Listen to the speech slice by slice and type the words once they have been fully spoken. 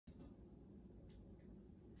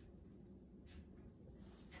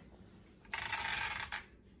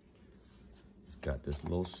Got this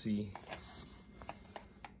Losi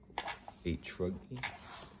 8ight Truggy,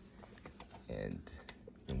 and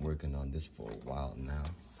been working on this for a while now.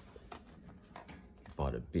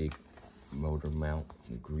 Bought a big motor mount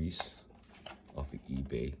from Greece off of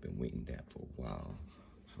eBay. Been waiting that for a while,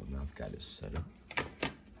 so now I've got it set up.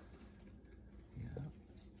 Yeah,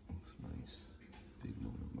 looks nice. Big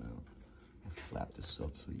motor mount. I'll flap this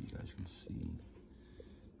up so you guys can see.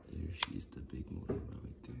 There she is, the big motor mount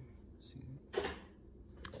right there. See it?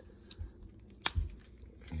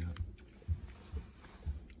 Yeah.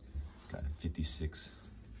 Got a 56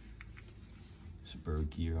 spur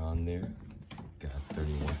gear on there. Got a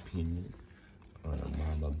 31 pinion on a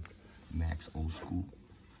Mama Max old school.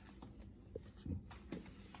 See?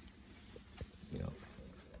 Yeah.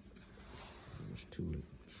 There's to it.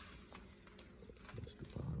 That's the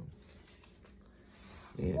bottom.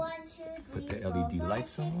 And 1, 2, 3, put the 4, LED 5,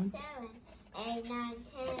 lights 6, on. 7, 8, 9,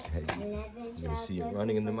 10, 11, 12, You'll see it 13,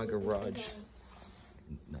 running in 14, my 15, garage. 16,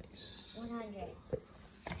 Nice. 100.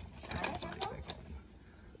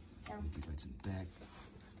 So, Lights in the back,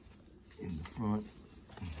 in the front.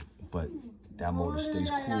 But that motor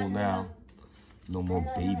stays cool now. No more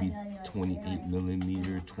baby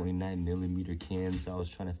 28mm, 29mm cans I was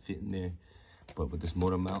trying to fit in there. But with this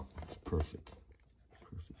motor mount, it's perfect.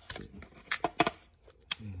 Perfect fit.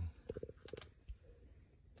 Yeah.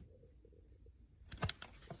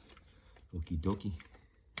 Okie dokie.